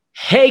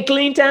Hey,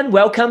 Clinton,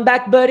 welcome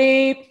back,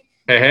 buddy.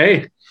 Hey,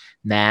 hey.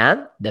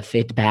 Man, the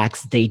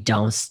feedbacks, they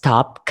don't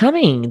stop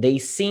coming. They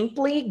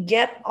simply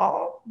get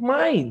all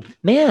mine.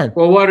 Man,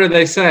 Well, what are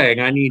they saying?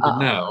 I need to uh,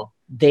 know.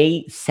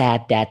 they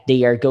said that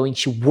they are going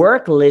to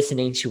work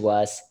listening to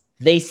us.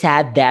 They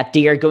said that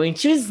they are going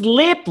to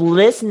sleep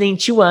listening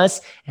to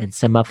us. And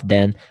some of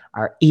them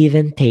are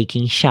even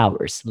taking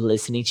showers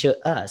listening to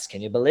us.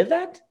 Can you believe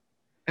that?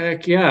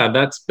 Heck yeah,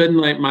 that's been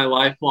like my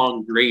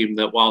lifelong dream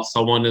that while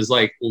someone is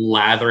like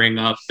lathering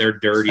up their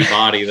dirty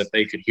body that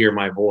they could hear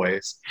my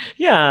voice.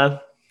 Yeah,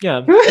 yeah.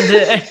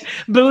 And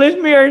believe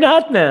me or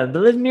not, man,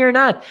 believe me or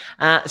not,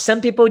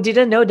 some people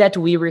didn't know that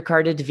we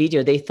recorded the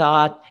video. They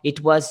thought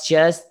it was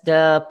just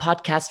the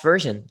podcast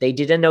version. They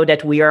didn't know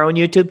that we are on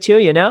YouTube too,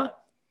 you know?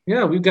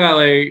 Yeah, we've got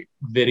like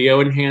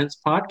video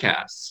enhanced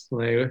podcasts.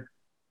 Like,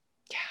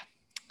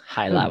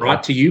 High brought level.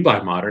 to you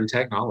by modern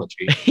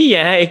technology.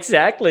 Yeah,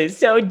 exactly.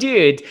 So,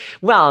 dude,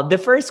 well, the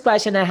first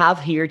question I have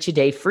here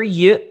today for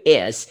you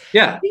is,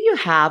 Yeah, do you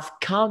have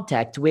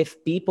contact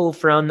with people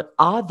from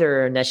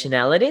other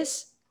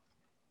nationalities?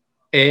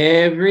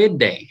 every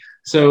day.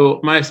 So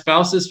my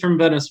spouse is from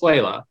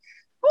Venezuela.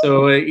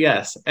 So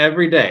yes,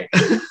 every day.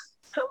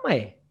 Oh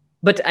my.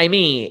 But I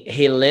mean,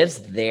 he lives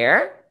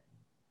there?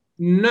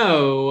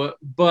 No,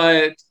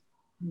 but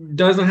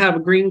doesn't have a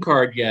green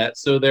card yet,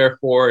 so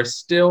therefore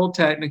still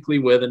technically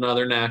with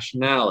another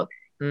nationality.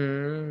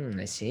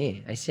 I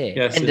see. I see.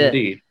 Yes, And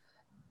indeed.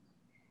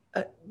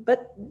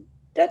 but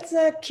that's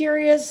the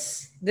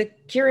curious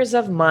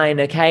of mine.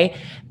 Okay,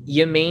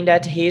 you mean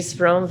that he's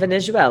from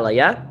Venezuela,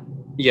 yeah?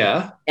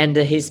 Yeah. And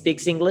he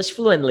speaks English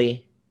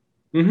fluently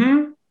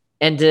Mm-hmm.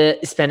 and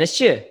Spanish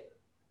too.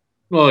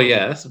 Well,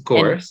 yes, of And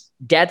course.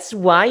 that's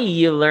why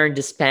you learned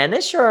the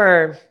Spanish,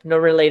 or no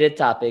related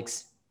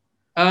topics?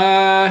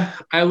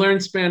 I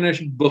learned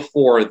Spanish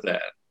before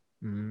that.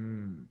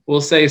 Mm.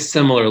 We'll say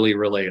similarly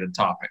related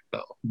topic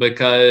though,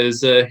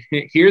 because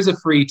here's a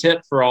free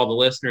tip for all the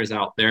listeners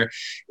out there.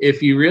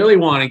 If you really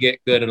want to get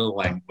good at a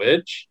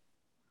language,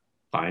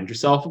 find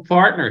yourself a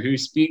partner who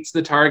speaks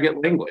the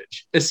target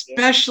language,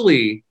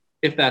 especially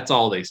if that's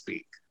all they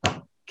speak.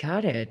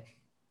 Got it.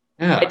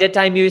 By Yeah. the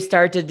time you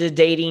started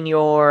dating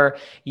your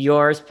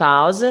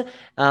spouse,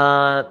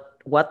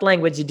 what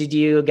language did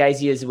you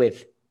guys use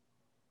with?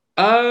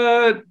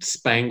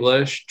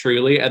 Spanglish,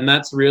 truly. And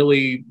that's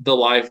really the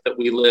life that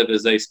we live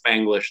is a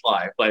Spanglish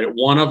life. Like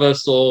one of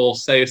us will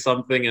say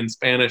something in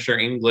Spanish or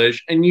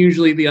English, and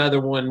usually the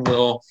other one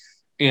will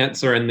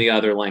answer in the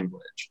other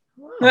language.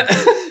 Wow.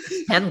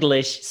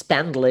 Spanglish,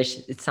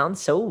 Spanglish. It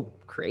sounds so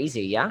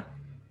crazy, yeah?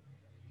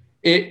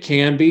 It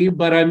can be,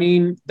 but I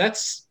mean,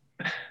 that's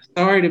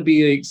sorry to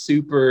be like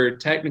super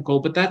technical,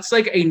 but that's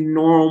like a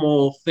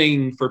normal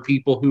thing for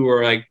people who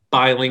are like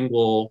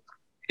bilingual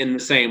in the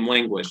same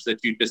language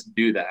that you just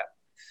do that.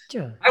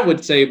 Yeah. I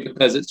would say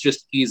because it's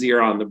just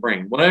easier on the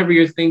brain. Whatever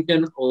you're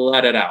thinking,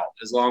 let it out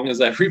as long as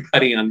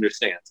everybody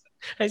understands it.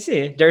 I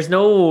see. There's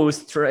no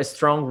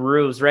strong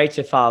rules, right,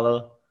 to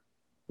follow.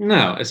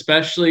 No,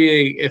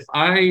 especially if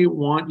I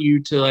want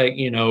you to like,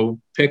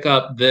 pick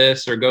up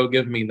this or go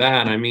give me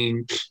that. I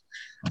mean,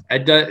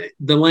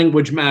 the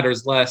language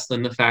matters less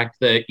than the fact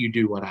that you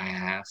do what I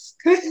ask.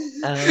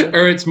 Uh,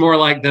 Or it's more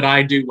like that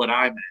I do what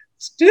I'm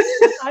asked.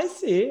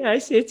 I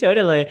see,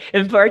 totally.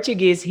 In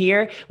Portuguese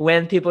here,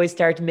 when people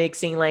start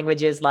mixing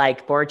languages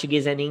like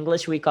Portuguese and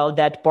English, we call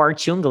that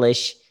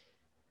Portunglish.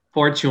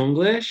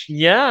 Portunglish?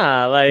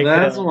 Yeah, like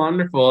That's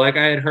wonderful. Like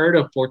I had heard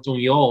of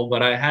Portuñol,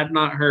 but I had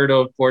not heard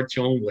of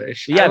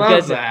Portunglish. I yeah, love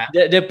because that.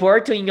 the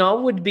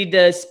Portuñol would be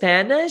the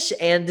Spanish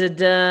and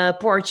the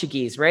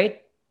Portuguese,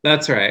 right?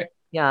 That's right.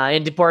 Yeah,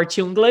 and the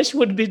Portunglish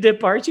would be the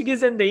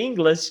Portuguese and the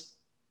English.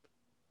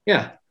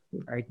 Yeah.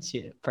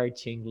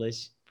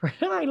 Portunglish.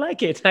 I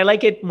like it. I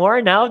like it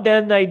more now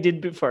than I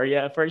did before.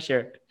 Yeah, for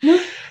sure.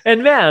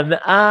 And man,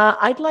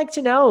 I'd like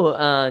to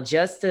know,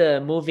 just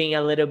moving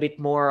a little bit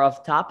more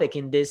of topic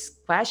in this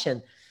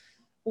question,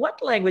 what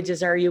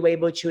languages are you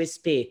able to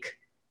speak?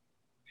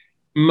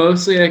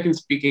 Mostly I can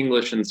speak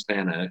English and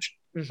Spanish.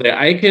 Mhm.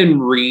 I can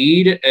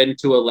read and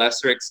to a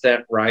lesser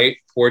extent write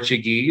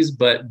Portuguese,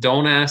 but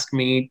don't ask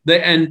me.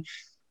 And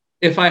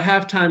if I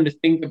have time to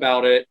think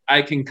about it,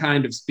 I can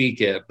kind of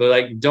speak it, but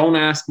like don't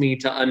ask me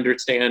to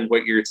understand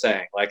what you're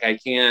saying. Like I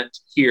can't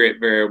hear it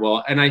very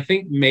well. And I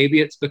think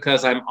maybe it's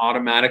because I'm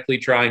automatically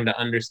trying to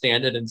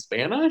understand it in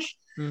Spanish.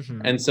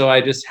 Mhm. And so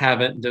I just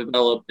haven't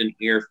developed an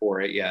ear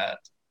for it yet.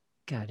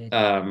 Got it.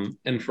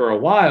 And for a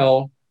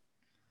while,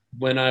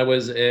 when I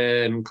was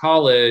in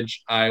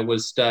college, I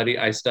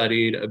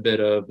studied a bit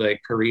of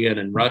like Korean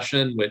and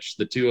Russian, which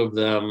the two of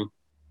them,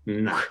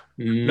 nah,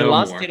 You no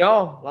lost more. it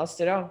all. Lost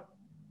it all.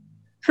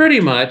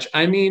 Pretty much.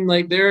 I mean,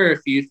 like there are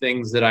a few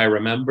things that I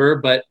remember,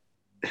 but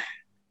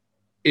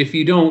if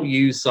you don't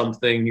use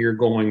something, you're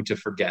going to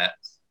forget.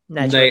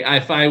 Naturally.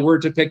 If I were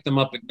to pick them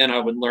up again, I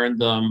would learn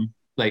them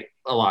like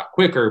a lot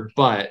quicker,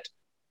 but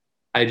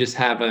I just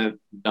haven't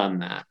done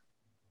that.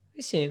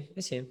 I see. I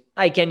see.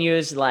 I can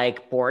use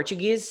like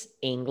Portuguese,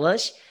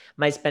 English.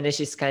 my Spanish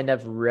is kind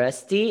of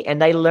rusty,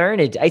 and I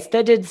learned it. I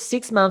studied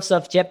 6 months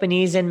of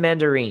Japanese and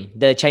Mandarin,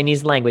 the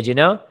Chinese language, you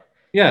know?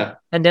 Yeah.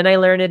 And then I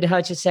learned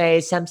how to say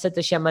Samseto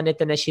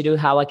Shamaneta Nashiru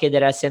Hawa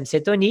Kedera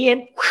Semsetoni,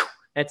 and whew,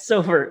 it's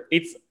over.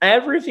 It's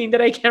everything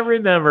that I can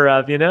remember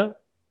of, you know?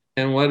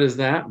 And what does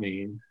that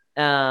mean?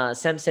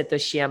 Samseto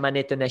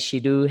Shiamaneto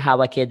Nashiru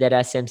Hawa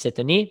Kedera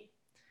Semsetoni.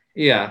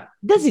 Yeah.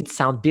 Does it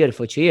sound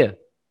beautiful to you?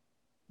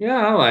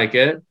 Yeah, I like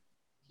it.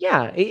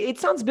 Yeah, it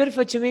sounds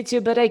beautiful to me too,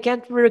 but I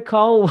can't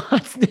recall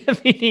what's the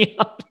meaning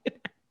of it.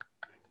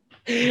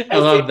 I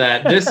love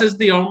that. This is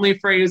the only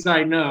phrase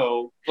I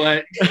know,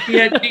 but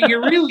yeah, do you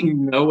really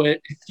know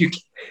it? If you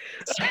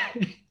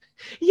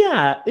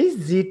Yeah,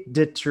 is it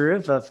the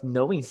truth of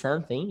knowing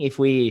something if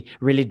we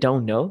really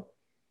don't know?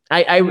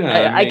 I I,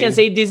 yeah, I I can mean,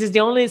 say this is the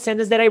only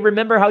sentence that I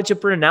remember how to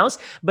pronounce,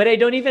 but I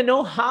don't even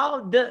know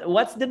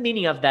what's the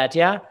meaning of that.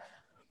 Yeah.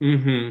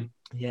 mm-hmm.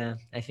 Yeah,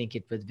 I think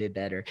it would be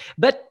better.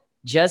 But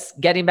just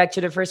getting back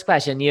to the first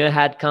question, you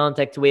had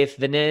contact with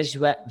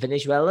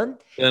Venezuelan?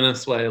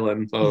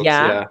 Venezuelan folks,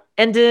 Yeah. yeah.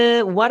 And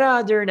what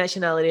other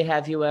nationality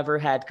have you ever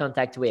had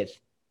contact with?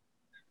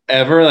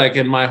 Ever like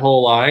in my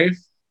whole life.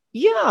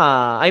 Yeah,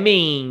 I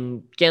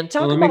mean, can Well,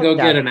 talk let me about go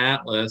get that. an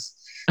atlas.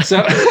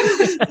 So,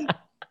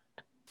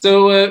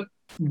 so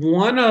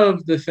one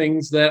of the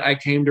things that I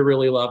came to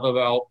really love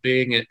about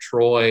being at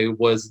Troy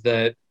was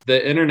that the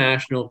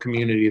international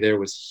community there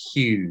was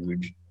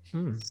huge.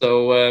 Hmm.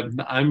 So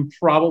I'm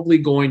probably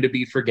going to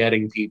be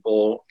forgetting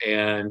people,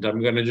 and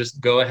I'm going to just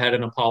go ahead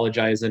and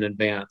apologize in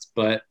advance.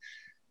 But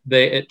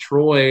they at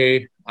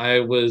Troy, I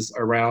was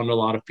around a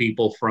lot of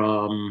people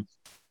from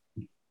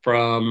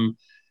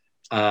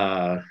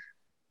uh,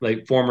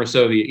 like former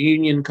Soviet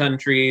Union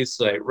countries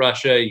like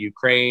Russia,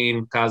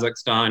 Ukraine,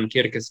 Kazakhstan,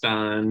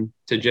 Kyrgyzstan,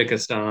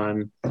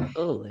 Tajikistan.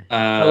 Oh,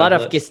 a lot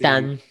of Let's see.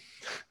 Kistan.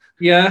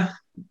 Yeah,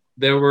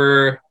 there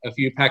were a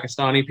few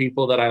Pakistani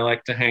people that I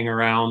like to hang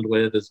around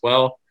with as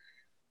well.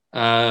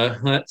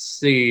 Let's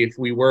see if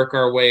we work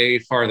our way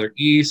farther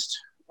east.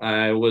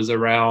 I was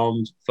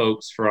around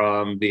folks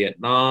from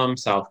Vietnam,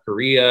 South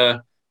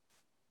Korea,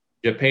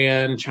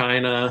 Japan,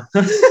 China.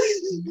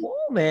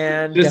 Oh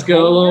man, the Just go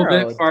a whole little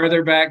bit world.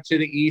 farther back to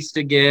the east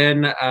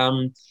again.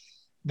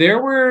 There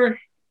were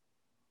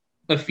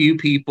a few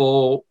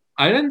people.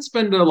 I didn't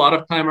spend a lot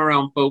of time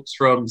around folks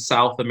from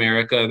South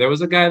America. There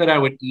was a guy that I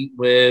would eat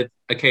with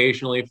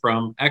occasionally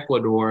from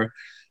Ecuador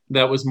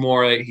that was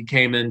more he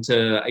came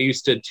into I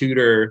used to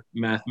tutor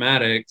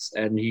mathematics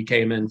and he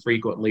came in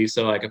frequently.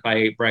 So like if I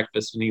ate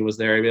breakfast and he was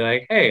there, I'd be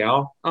like, hey,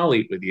 I'll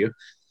eat with you.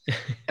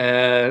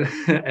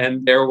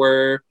 And there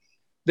were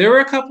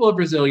a couple of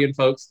Brazilian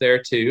folks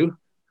there too.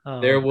 Oh,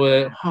 There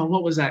was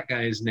what was that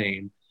guy's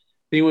name?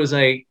 He was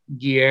like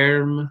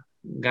Guilherme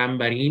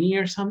Gambarini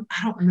or something.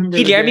 I don't remember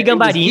the Guilherme guy. It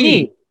was Gambarini.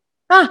 G.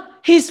 Ah,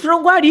 he's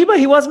from Guariba.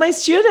 He was my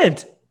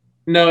student.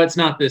 No, it's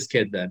not this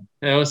kid then.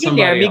 It was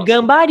somebody Guilherme else.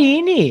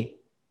 Gambarini.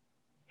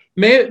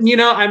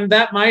 I'm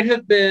that might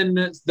have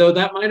been though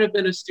that might have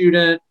been a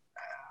student.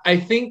 I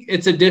think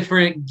it's a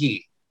different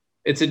Guy.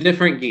 It's a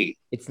different Guy.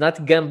 It's not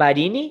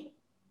Gambarini?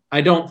 I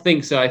don't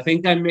think so. I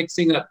think I'm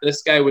mixing up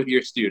this guy with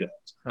your student.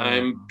 Oh.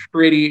 I'm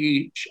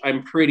pretty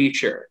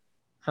sure.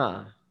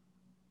 Huh.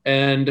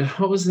 And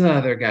what was the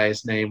other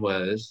guy's name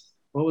was?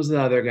 What was the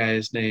other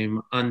guy's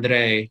name?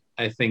 Andre,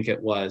 I think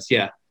it was.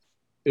 Yeah,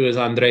 it was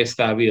Andre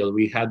Stavil.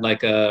 We had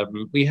like a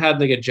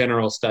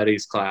general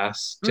studies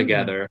class Mm.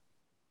 together,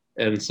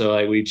 and so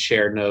like we'd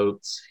share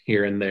notes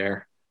here and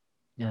there.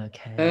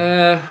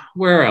 Okay.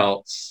 Where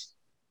else?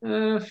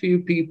 A few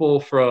people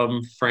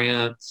from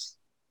France,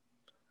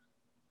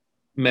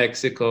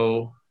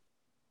 Mexico,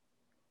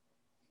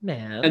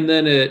 Man. and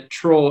then at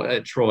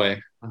Troy,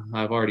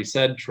 I've already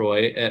said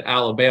Troy. At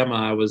Alabama,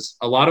 I was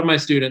a lot of my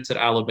students at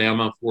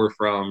Alabama were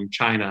from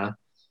China,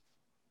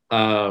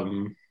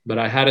 but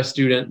I had a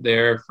student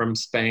there from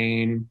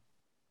Spain.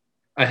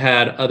 I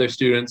had a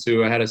student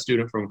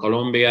from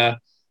Colombia.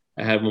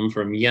 I had one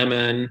from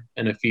Yemen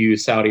and a few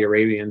Saudi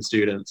Arabian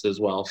students as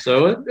well.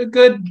 So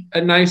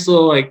a nice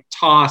little like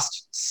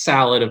tossed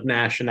salad of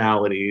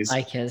nationalities.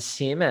 I can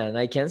see, man.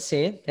 I can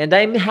see. And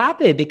I'm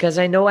happy because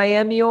I know I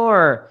am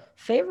your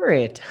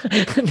favorite.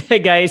 The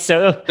guy is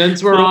so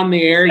Since we're full of on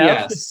the air,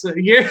 himself.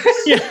 yes.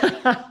 Yeah.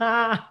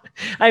 Yeah.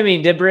 I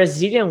mean, the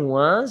Brazilian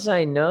ones,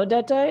 I know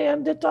that I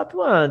am the top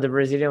one. The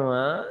Brazilian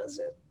ones,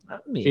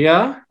 not me.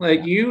 Yeah, like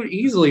Yeah. you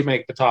easily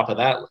make the top of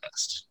that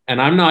list.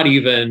 And I'm not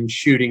even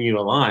shooting you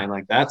a line.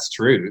 Like that's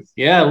truth.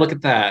 Yeah, look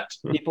at that.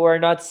 People are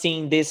not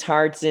seeing these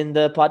hearts in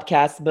the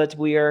podcast, but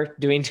we are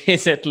doing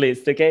this at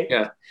least, okay?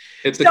 Yeah,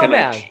 it's a So,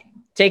 man, connection.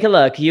 take a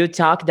look. You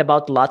talked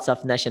about lots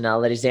of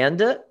nationalities,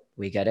 and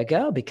we gotta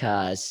go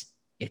because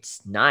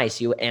it's nice.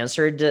 You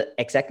answered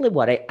exactly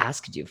what I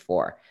asked you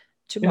for.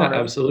 Yeah, Tomorrow,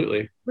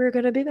 absolutely. we're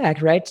gonna be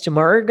back, right?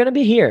 Tomorrow, we're gonna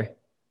be here.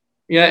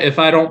 Yeah, if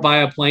I don't buy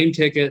a plane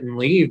ticket and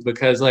leave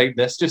because like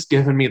that's just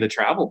giving me the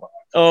travel bug.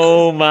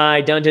 Oh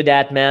my, don't do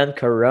that, man.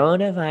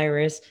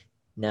 Coronavirus.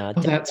 No, Oh,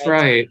 don't that's try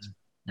to. right.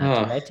 Not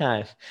the Oh, right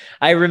time.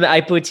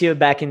 I put you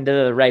back in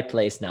the right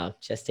place now.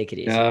 Just take it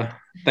easy. yeah. All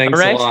Thanks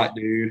a right. lot,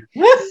 dude.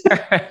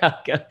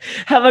 Okay.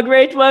 Have a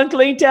great one,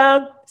 Clean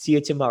Town. See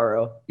you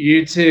tomorrow.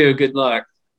 You too. Good luck.